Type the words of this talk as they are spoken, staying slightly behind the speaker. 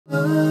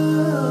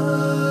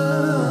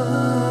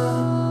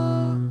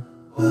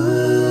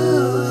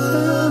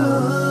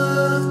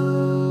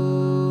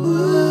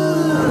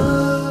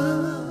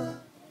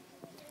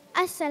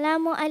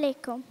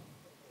alaikum.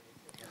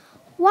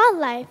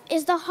 Wildlife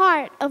is the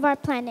heart of our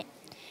planet.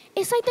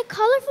 It's like the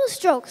colorful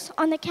strokes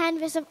on the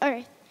canvas of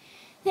Earth.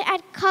 They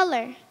add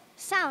color,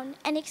 sound,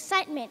 and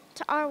excitement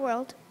to our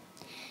world.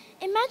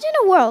 Imagine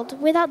a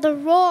world without the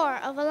roar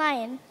of a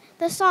lion,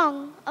 the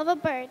song of a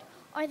bird,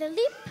 or the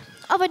leap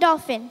of a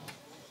dolphin.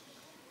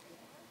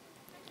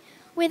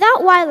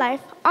 Without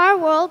wildlife, our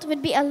world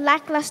would be a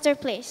lackluster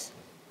place.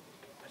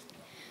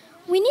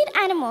 We need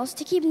animals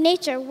to keep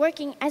nature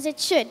working as it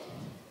should.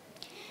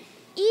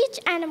 Each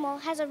animal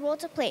has a role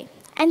to play,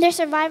 and their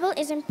survival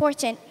is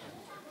important.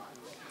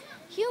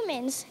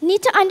 Humans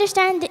need to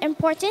understand the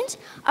importance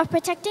of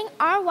protecting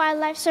our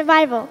wildlife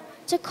survival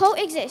to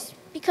coexist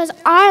because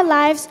our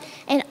lives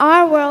and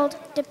our world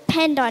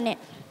depend on it.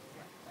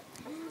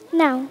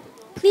 Now,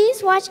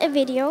 please watch a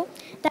video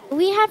that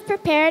we have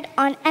prepared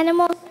on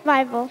animal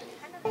survival.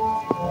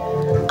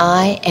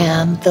 I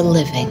am the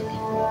living.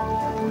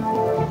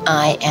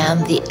 I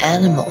am the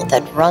animal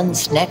that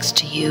runs next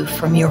to you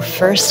from your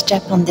first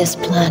step on this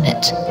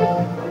planet.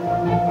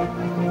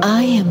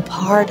 I am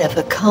part of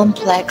a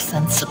complex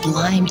and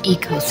sublime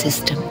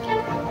ecosystem.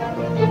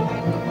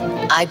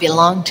 I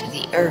belong to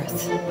the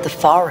earth, the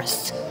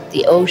forests,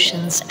 the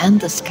oceans,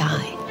 and the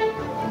sky.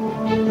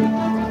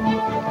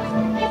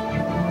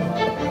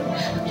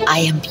 I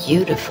am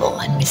beautiful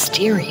and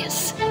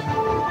mysterious.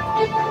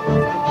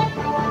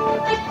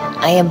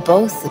 I am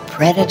both the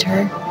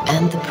predator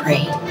and the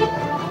prey.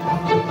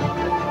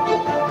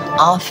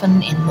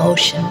 Often in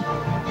motion,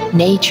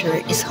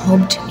 nature is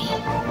home to me.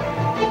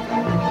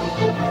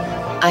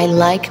 I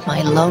like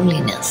my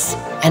loneliness,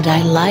 and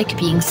I like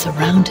being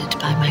surrounded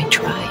by my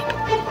tribe.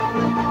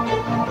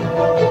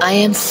 I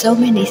am so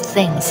many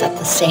things at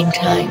the same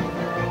time.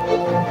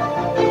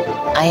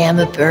 I am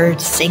a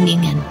bird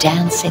singing and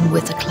dancing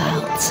with the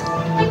clouds.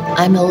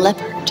 I'm a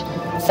leopard,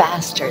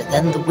 faster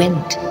than the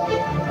wind.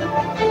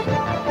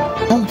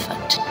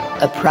 Elephant,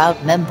 a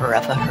proud member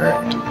of a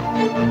herd.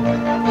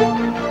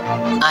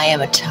 I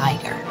am a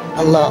tiger,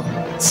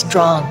 alone,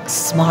 strong,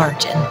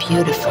 smart, and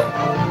beautiful.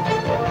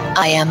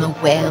 I am a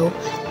whale,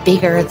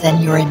 bigger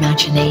than your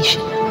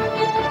imagination.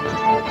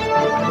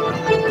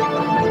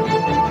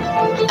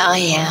 I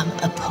am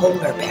a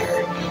polar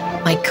bear.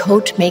 My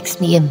coat makes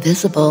me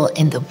invisible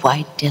in the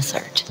white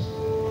desert.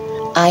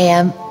 I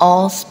am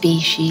all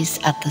species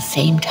at the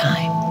same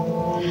time.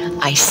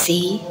 I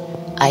see,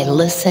 I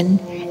listen,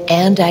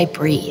 and I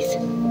breathe.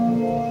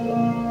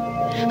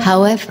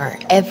 However,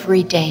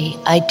 every day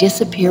I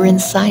disappear in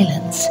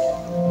silence.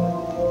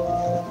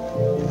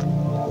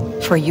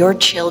 For your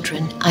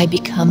children, I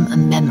become a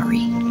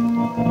memory.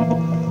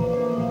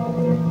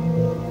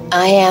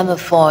 I am a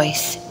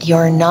voice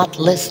you're not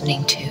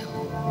listening to,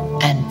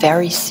 and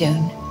very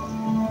soon,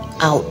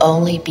 I'll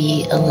only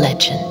be a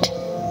legend.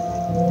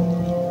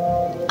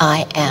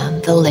 I am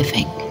the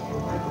living.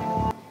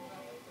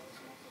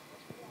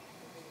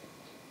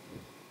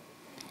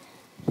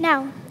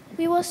 Now,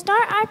 we will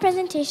start our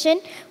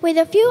presentation with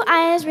a few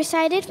ayahs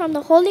recited from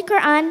the Holy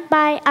Quran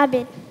by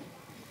Abid.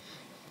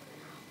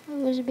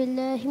 أعوذ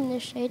بالله من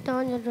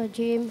الشيطان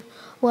الرجيم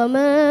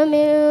وما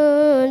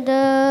من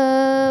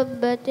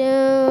دابة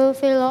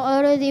في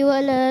الأرض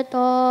ولا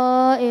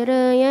طائر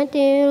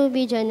يطير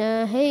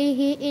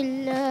بجناحيه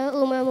إلا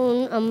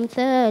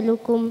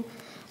أمثالكم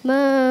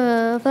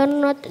ما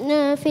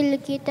فرطنا في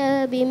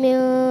الكتاب من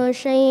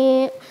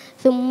شيء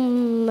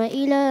ثم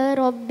إلى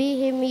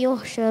ربهم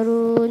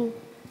يحشرون.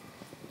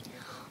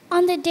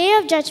 On the day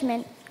of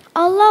judgment,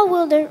 Allah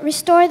will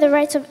restore the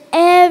rights of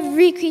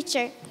every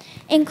creature,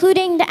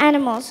 including the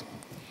animals.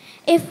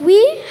 If we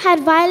had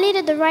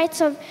violated the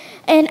rights of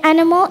an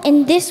animal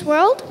in this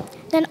world,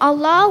 then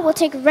Allah will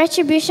take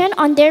retribution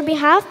on their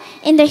behalf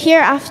in the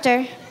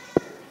hereafter.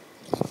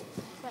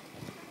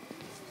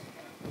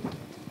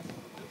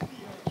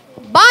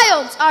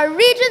 Biomes are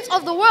regions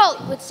of the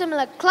world with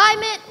similar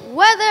climate,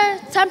 weather,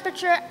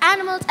 temperature,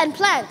 animals, and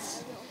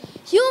plants.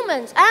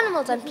 Humans,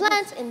 animals, and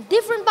plants in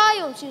different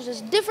biomes uses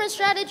different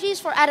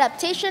strategies for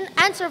adaptation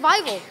and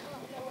survival.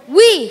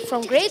 We,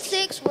 from grade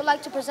 6, would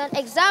like to present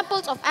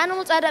examples of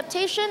animals'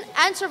 adaptation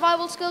and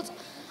survival skills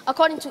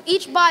according to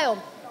each biome: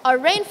 our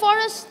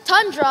rainforest,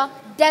 tundra,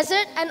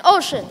 desert, and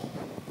ocean.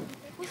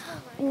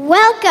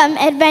 Welcome,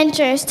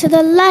 adventurers, to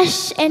the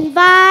lush and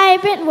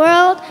vibrant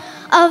world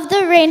of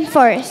the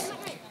rainforest.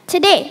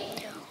 Today,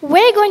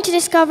 we're going to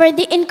discover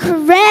the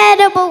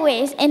incredible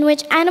ways in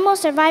which animals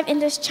survive in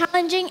this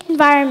challenging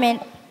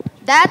environment.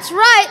 That's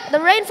right, the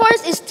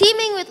rainforest is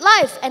teeming with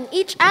life, and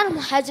each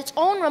animal has its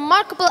own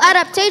remarkable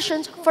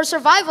adaptations for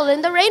survival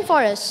in the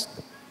rainforest.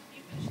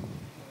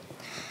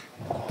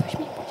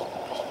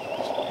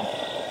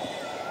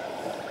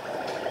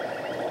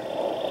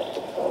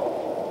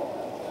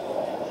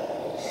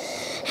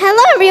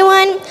 Hello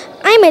everyone,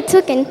 I'm a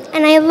toucan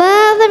and I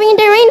love living in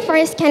the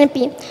rainforest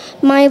canopy.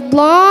 My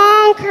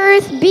long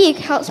curved beak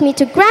helps me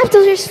to grab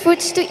delicious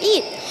fruits to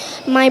eat.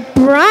 My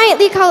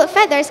brightly colored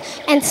feathers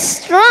and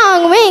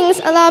strong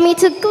wings allow me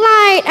to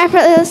glide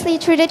effortlessly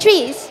through the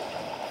trees.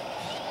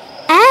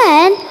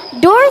 And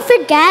door Don't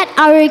forget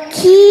our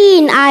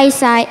keen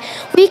eyesight.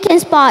 We can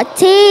spot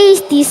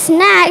tasty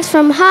snacks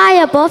from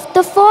high above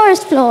the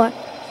forest floor.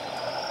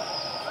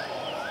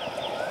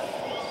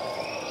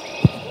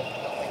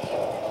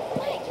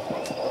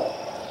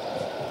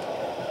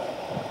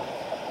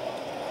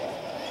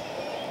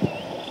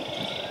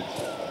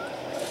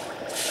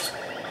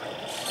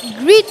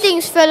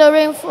 Greetings, fellow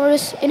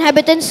rainforest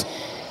inhabitants.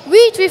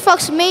 We tree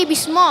fox may be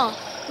small,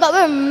 but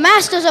we're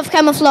masters of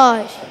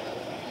camouflage.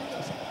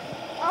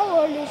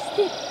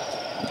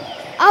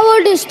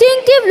 Our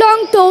distinctive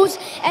long toes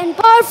and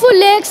powerful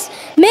legs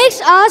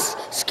makes us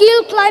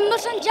skilled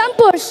climbers and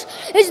jumpers.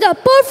 It's the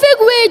perfect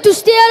way to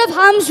stay out of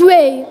harm's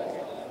way.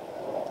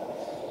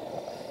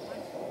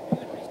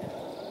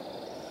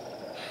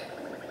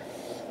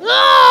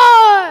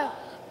 Roar!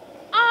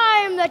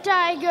 I'm the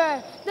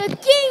tiger, the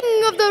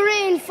king of the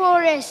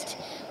rainforest.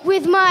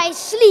 With my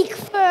sleek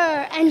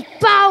fur and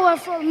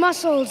powerful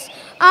muscles,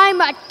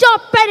 I'm a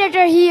top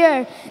predator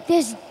here.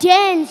 This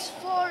dense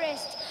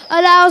forest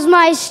allows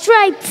my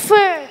striped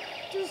fur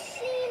to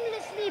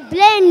seamlessly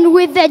blend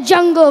with the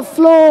jungle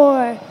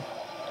floor.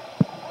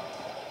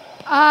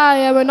 I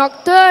am a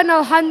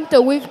nocturnal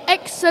hunter with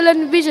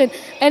excellent vision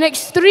and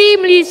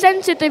extremely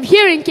sensitive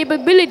hearing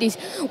capabilities,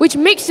 which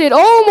makes it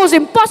almost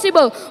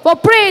impossible for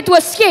prey to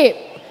escape.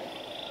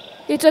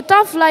 It's a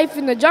tough life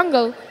in the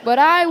jungle, but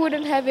I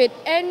wouldn't have it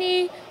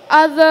any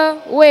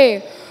other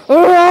way.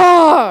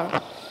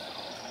 Roar!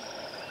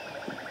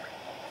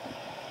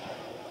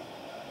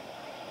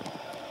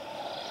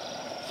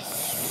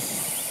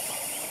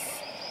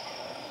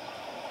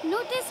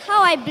 Notice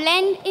how I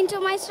blend into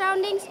my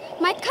surroundings?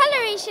 My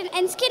coloration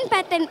and skin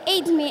pattern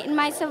aids me in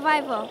my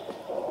survival.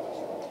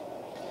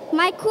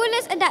 My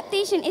coolest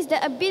adaptation is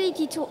the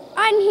ability to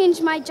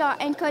unhinge my jaw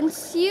and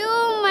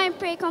consume my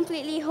prey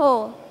completely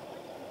whole.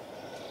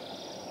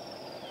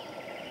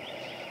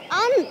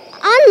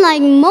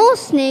 Unlike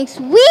most snakes,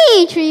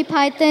 we tree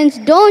pythons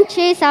don't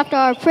chase after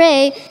our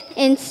prey.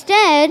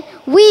 Instead,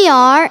 we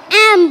are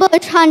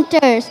ambush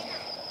hunters.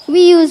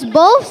 We use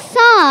both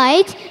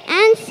sight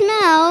and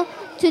smell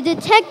to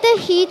detect the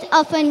heat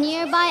of a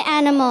nearby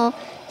animal.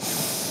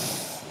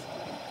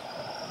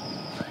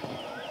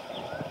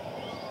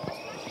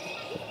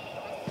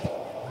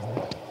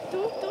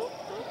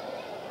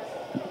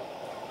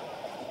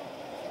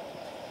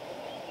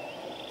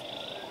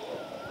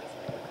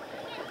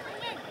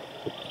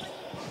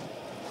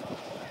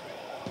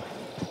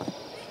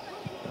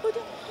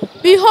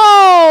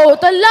 Behold,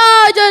 the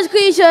largest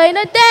creature in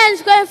the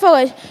dense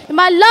rainforest. In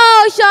my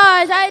large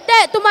size, I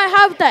adapt to my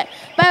habitat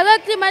by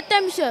regulating my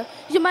temperature.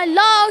 Using my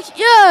large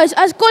ears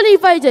as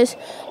qualifiers.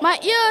 My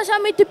ears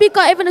help me to pick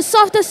up even the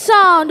softest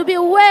sound to be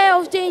aware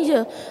of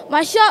danger.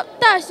 My sharp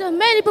tusks serve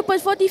many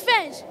purposes for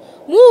defense,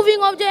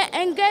 moving objects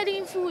and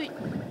gathering food.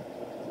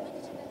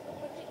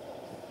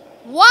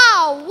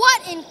 Wow,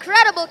 what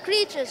incredible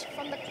creatures!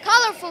 From the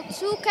colorful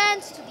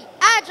toucans to the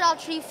agile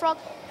tree frog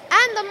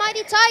and the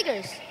mighty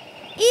tigers.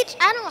 Each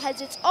animal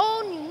has its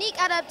own unique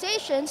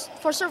adaptations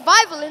for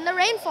survival in the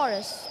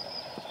rainforest.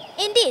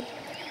 Indeed,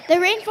 the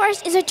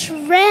rainforest is a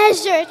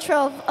treasure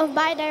trove of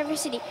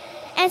biodiversity,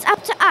 and it's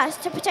up to us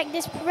to protect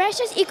this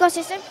precious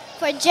ecosystem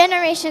for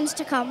generations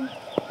to come.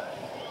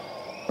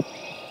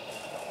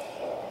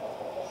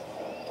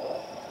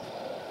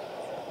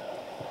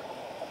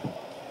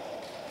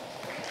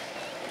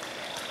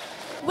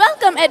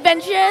 Welcome,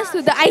 adventurers,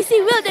 to the icy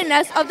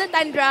wilderness of the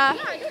tundra.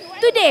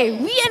 Today,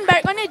 we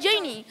embark on a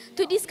journey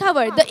to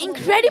discover the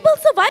incredible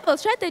survival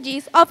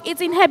strategies of its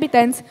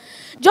inhabitants.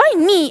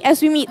 Join me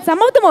as we meet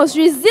some of the most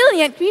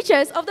resilient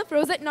creatures of the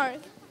frozen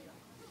north.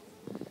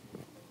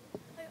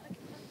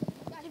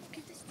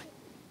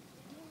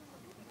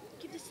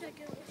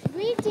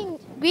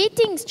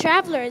 Greetings,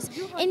 travelers.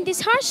 In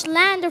this harsh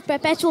land of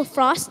perpetual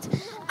frost,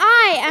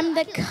 I am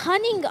the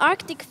cunning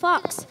Arctic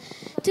fox.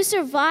 To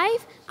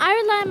survive, I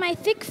rely on my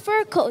thick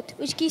fur coat,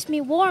 which keeps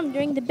me warm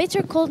during the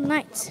bitter cold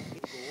nights.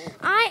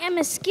 I am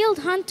a skilled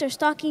hunter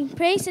stalking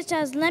prey such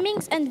as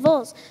lemmings and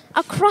voles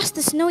across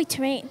the snowy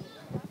terrain.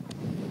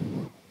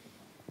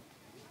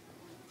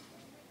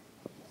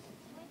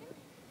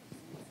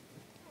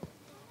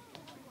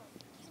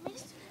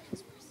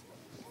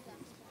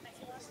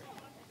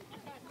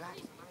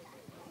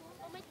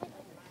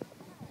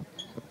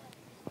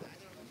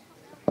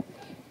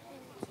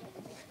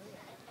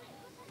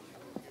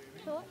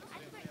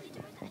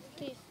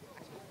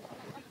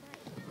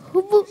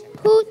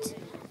 Hoot!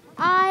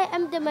 I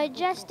am the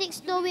majestic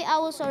snowy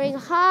owl soaring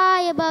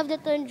high above the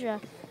tundra.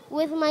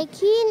 With my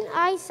keen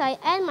eyesight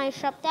and my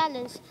sharp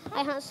talons,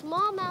 I hunt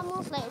small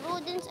mammals like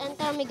rodents and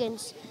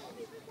ptarmigans.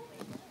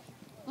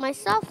 My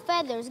soft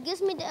feathers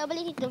gives me the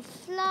ability to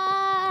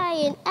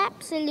fly in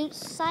absolute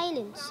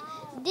silence.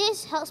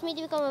 This helps me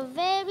to become a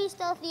very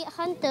stealthy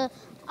hunter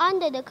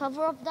under the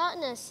cover of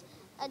darkness.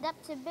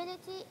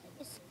 Adaptability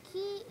is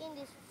key in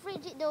this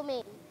frigid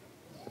domain.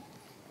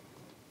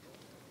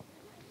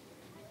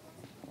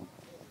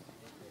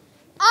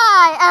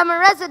 I am a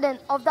resident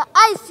of the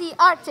icy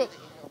Arctic.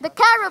 The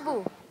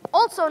caribou,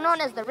 also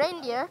known as the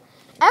reindeer,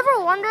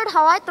 Ever wondered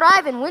how I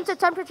thrive in winter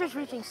temperatures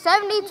reaching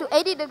 70 to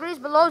 80 degrees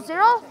below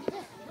zero?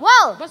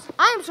 Well,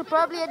 I am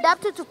superbly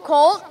adapted to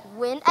cold,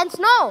 wind, and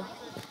snow.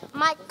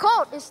 My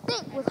coat is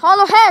thick with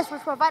hollow hairs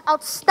which provide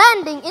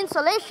outstanding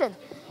insulation.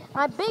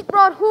 My big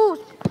broad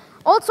hooves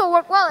also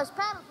work well as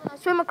paddles when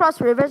I swim across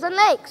rivers and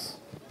lakes.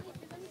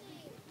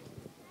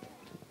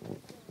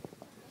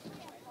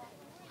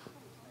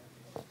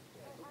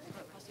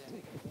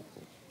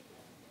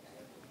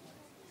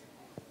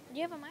 Do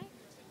you have a mic?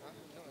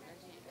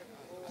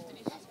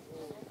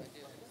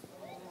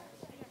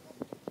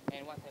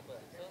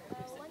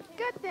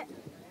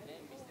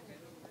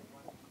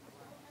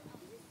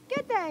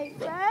 Good day,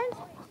 friends.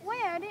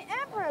 We are the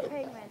emperor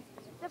penguins,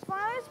 the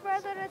forest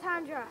birds of the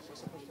tundra.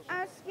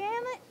 Our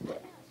scaly...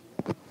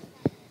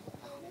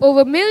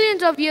 Over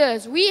millions of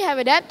years, we have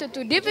adapted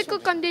to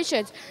difficult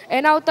conditions,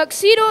 and our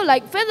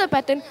tuxedo-like feather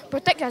pattern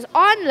protects us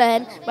on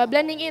land by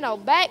blending in our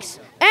backs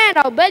and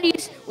our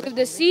bellies with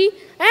the sea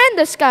and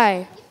the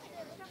sky.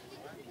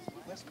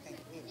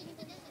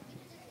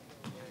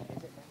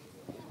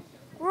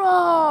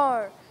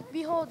 Roar!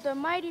 Behold the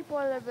mighty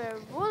polar bear,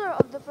 ruler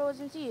of the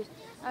frozen seas,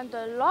 and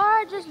the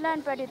largest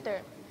land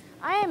predator.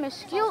 I am a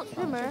skilled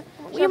swimmer,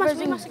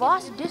 traversing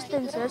vast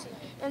distances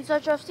in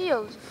search of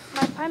seals,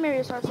 my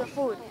primary source of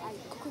food.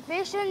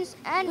 Patience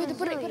and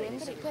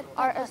resilience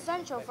are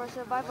essential for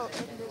survival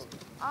in this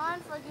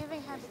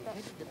unforgiving habitat.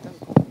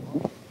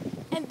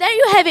 And there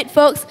you have it,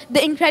 folks,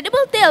 the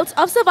incredible tales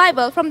of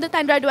survival from the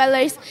tundra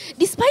dwellers.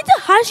 Despite the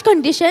harsh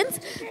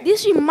conditions,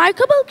 these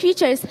remarkable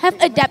creatures have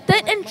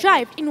adapted and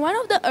thrived in one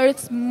of the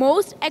Earth's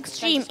most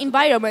extreme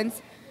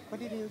environments.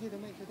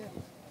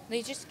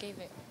 They just gave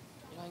it.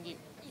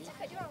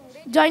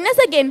 Join us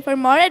again for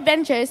more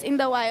adventures in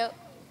the wild.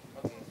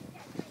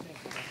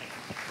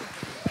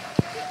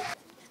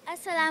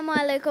 Assalamu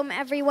alaikum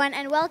everyone,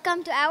 and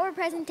welcome to our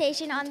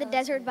presentation on the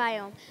desert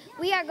biome.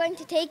 We are going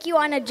to take you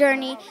on a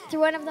journey through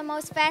one of the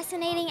most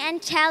fascinating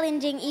and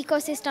challenging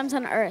ecosystems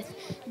on Earth.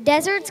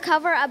 Deserts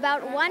cover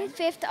about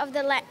 1/5 of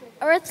the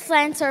Earth's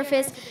land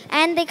surface,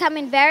 and they come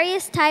in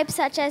various types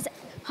such as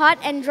hot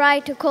and dry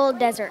to cold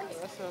deserts.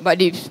 But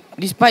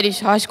despite this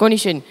harsh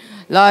condition,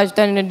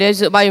 lifetime in the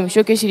desert biome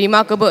showcase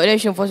remarkable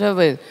adaptation for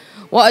survival.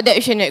 What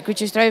adaptation that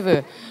creatures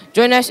thrive?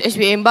 Join us as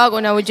we embark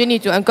on our journey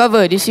to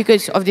uncover the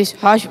secrets of this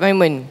harsh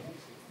environment.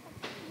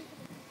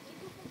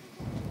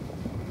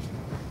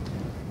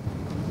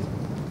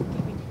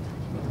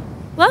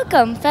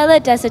 Welcome, fellow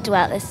desert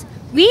dwellers.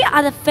 We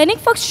are the Fennec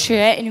Fox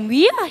Trio, and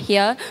we are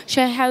here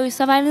showing how we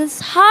survive in this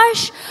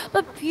harsh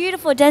but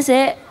beautiful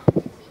desert.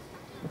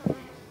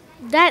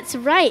 That's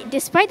right.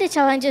 Despite the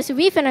challenges,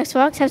 we Phoenix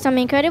Fox have some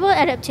incredible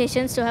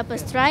adaptations to help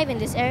us thrive in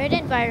this arid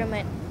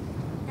environment.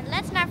 And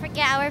let's not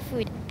forget our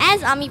food.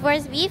 As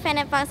omnivores, we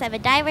Fennec Fox have a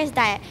diverse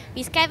diet.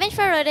 We scavenge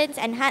for rodents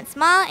and hunt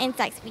small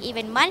insects. We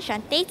even munch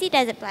on tasty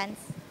desert plants.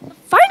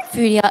 Finding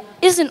food here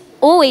isn't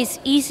always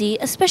easy,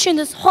 especially in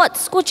this hot,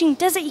 scorching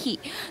desert heat.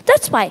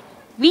 That's why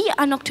we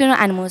are nocturnal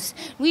animals.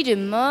 We do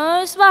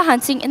most of our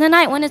hunting in the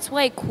night when it's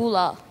way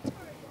cooler.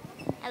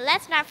 And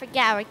let's not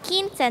forget our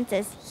keen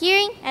senses,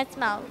 hearing and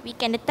smell. We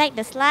can detect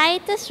the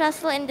slightest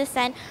rustle in the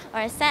sand or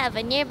a scent of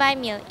a nearby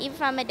meal, even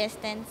from a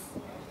distance.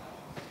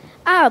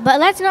 But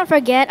let's not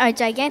forget our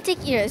gigantic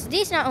ears.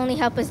 These not only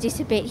help us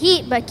dissipate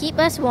heat, but keep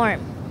us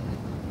warm.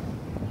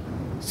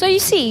 So you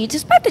see,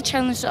 despite the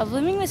challenge of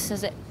living in this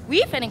desert,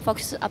 we Fennec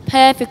Foxes are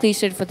perfectly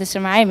suited for this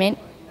environment.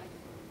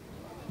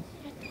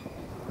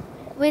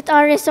 With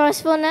our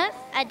resourcefulness,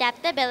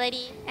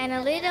 adaptability, and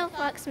a little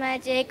fox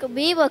magic,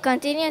 we will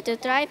continue to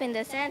thrive in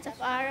the sense of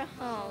our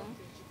home.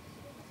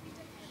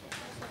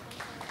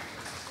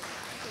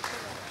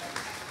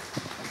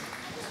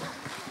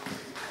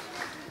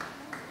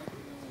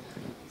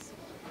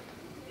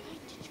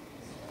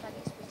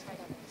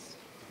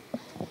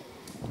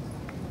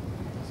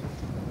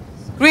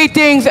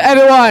 Greetings,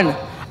 everyone.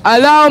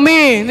 Allow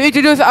me to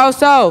introduce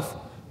ourselves.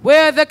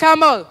 We're the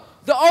camel,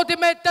 the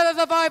ultimate desert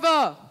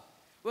survivor.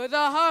 With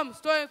our humps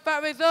storing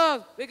fat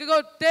reserves, we can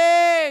go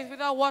days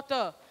without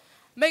water.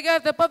 Make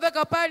us the perfect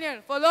companion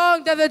for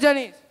long desert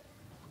journeys.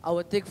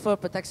 Our thick fur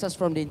protects us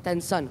from the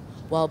intense sun,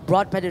 while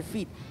broad padded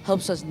feet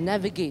helps us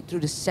navigate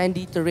through the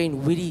sandy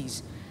terrain with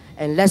ease.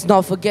 And let's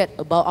not forget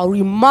about our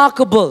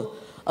remarkable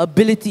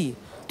ability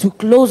to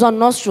close our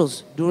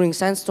nostrils during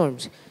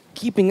sandstorms,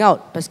 keeping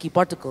out pesky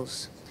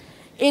particles.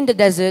 In the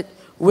desert,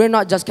 we're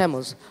not just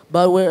camels,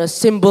 but we're a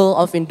symbol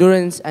of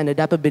endurance and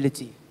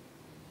adaptability.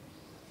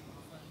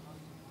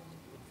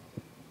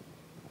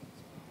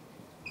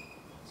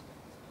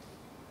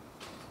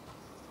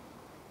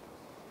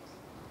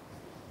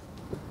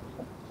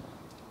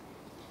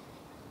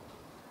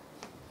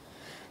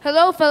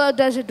 Hello, fellow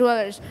desert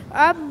dwellers.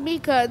 I'm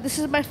Mika. This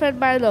is my friend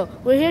Milo.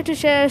 We're here to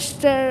share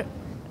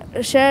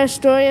a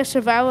story of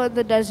survival in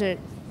the desert.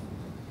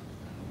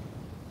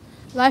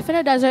 Life in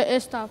the desert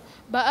is tough,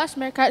 but us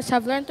meerkats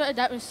have learned to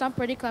adapt in some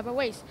pretty clever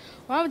ways.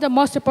 One of the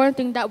most important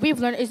things that we've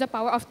learned is the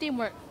power of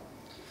teamwork.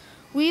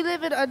 We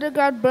live in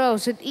underground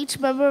burrows, and each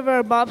member of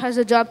our mob has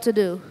a job to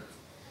do.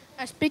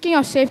 And speaking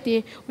of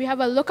safety, we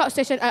have a lookout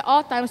station at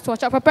all times to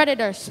watch out for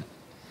predators.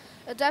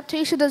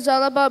 Adaptation is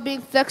all about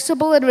being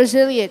flexible and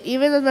resilient,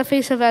 even in the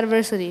face of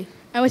adversity.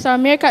 And with our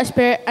meerkat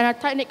spirit and our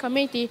tight-knit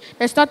community,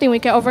 there's nothing we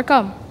can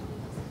overcome.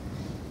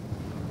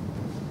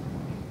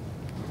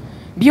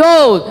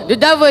 Behold, the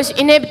diverse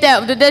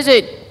inhabitant of the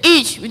desert,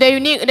 each with a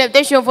unique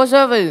adaptation for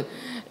survival.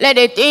 Let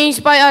it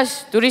inspire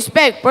us to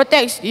respect,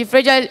 protect the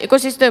fragile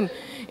ecosystem,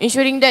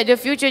 ensuring that the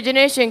future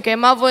generation can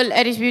marvel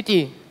at its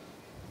beauty.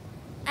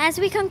 As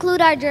we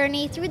conclude our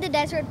journey through the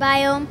desert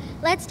biome,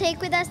 let's take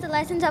with us the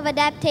lessons of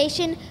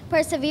adaptation,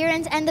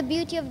 perseverance, and the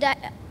beauty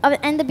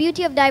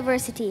of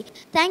diversity.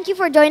 Thank you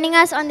for joining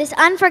us on this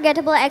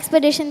unforgettable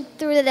expedition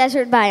through the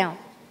desert biome.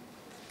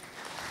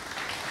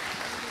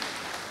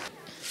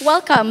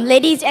 Welcome,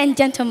 ladies and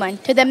gentlemen,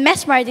 to the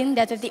mesmerizing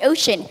depths of the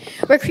ocean,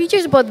 where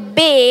creatures both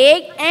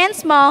big and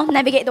small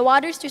navigate the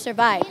waters to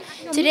survive.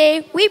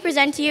 Today, we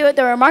present to you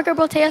the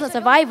remarkable tales of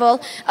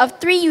survival of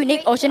 3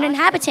 unique ocean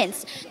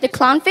inhabitants: the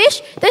clownfish,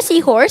 the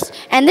seahorse,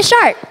 and the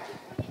shark.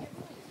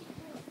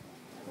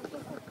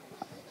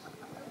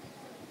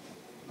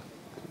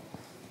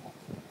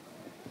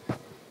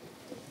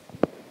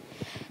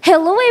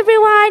 Hello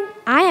everyone,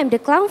 I am the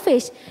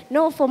clownfish,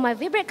 known for my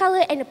vibrant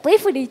color and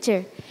playful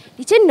nature.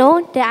 Did you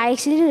know that I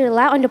actually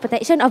rely on the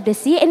protection of the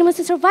sea animals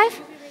to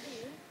survive?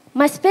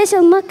 My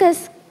special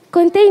mucus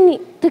contain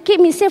to keep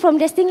me safe from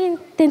their stinging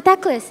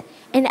tentacles,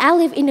 and I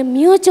live in a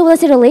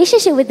mutualistic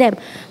relationship with them,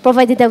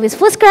 provided them with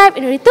food scrap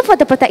in return for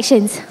the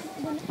protections.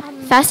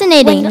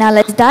 Fascinating. Now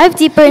let's dive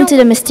deeper into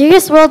the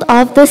mysterious world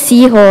of the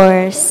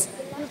seahorse.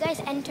 You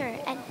guys enter.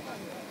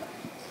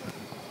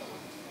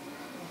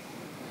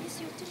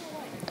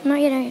 Not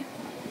yet, not yet.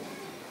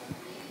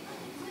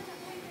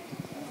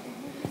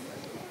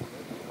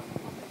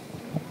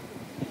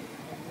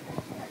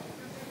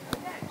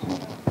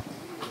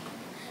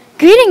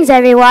 Greetings,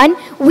 everyone.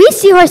 We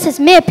seahorses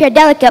may appear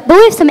delicate, but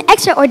we have some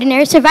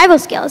extraordinary survival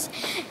skills.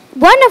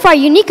 One of our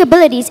unique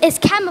abilities is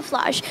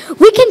camouflage.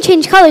 We can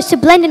change colors to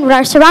blend in with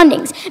our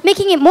surroundings,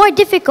 making it more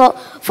difficult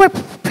for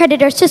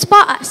predators to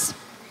spot us.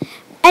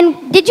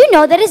 And did you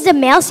know that it's the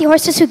male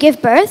seahorses who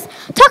give birth?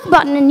 Talk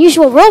about an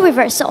unusual role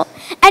reversal.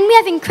 And we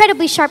have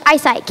incredibly sharp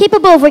eyesight,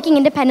 capable of working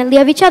independently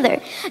of each other.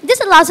 This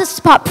allows us to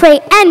spot prey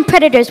and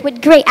predators with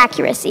great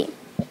accuracy.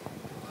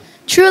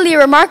 Truly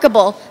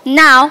remarkable.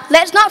 Now,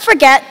 let's not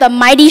forget the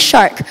mighty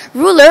shark,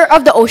 ruler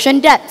of the ocean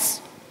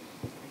depths.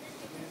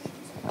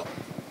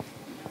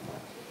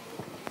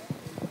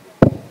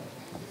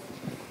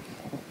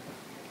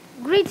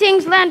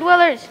 Greetings, land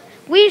dwellers.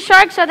 We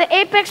sharks are the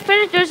apex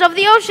predators of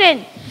the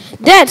ocean.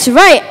 That's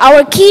right.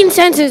 Our keen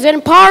senses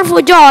and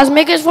powerful jaws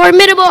make us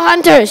formidable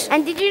hunters.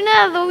 And did you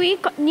know that we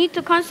need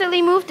to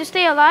constantly move to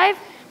stay alive?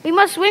 We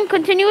must swim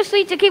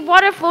continuously to keep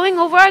water flowing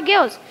over our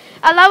gills,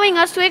 allowing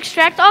us to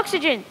extract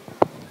oxygen.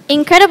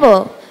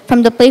 Incredible!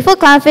 From the playful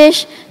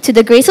clownfish to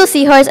the graceful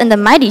seahorse and the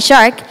mighty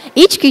shark,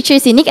 each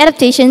creature's unique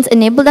adaptations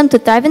enable them to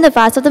thrive in the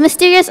vast of the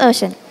mysterious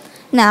ocean.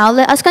 Now,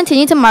 let us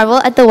continue to marvel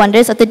at the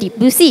wonders of the deep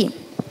blue sea.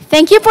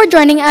 Thank you for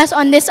joining us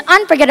on this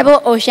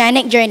unforgettable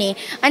oceanic journey.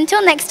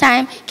 Until next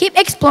time, keep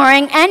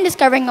exploring and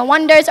discovering the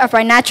wonders of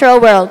our natural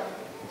world.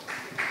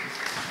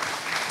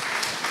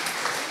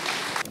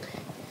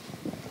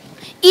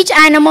 Each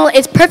animal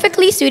is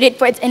perfectly suited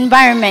for its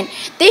environment.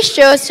 This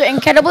shows the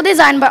incredible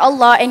design by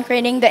Allah in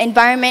creating the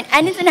environment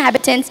and its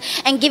inhabitants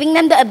and giving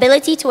them the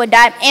ability to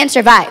adapt and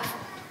survive.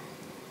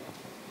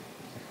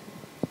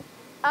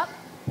 Up.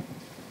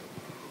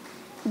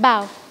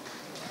 Bow.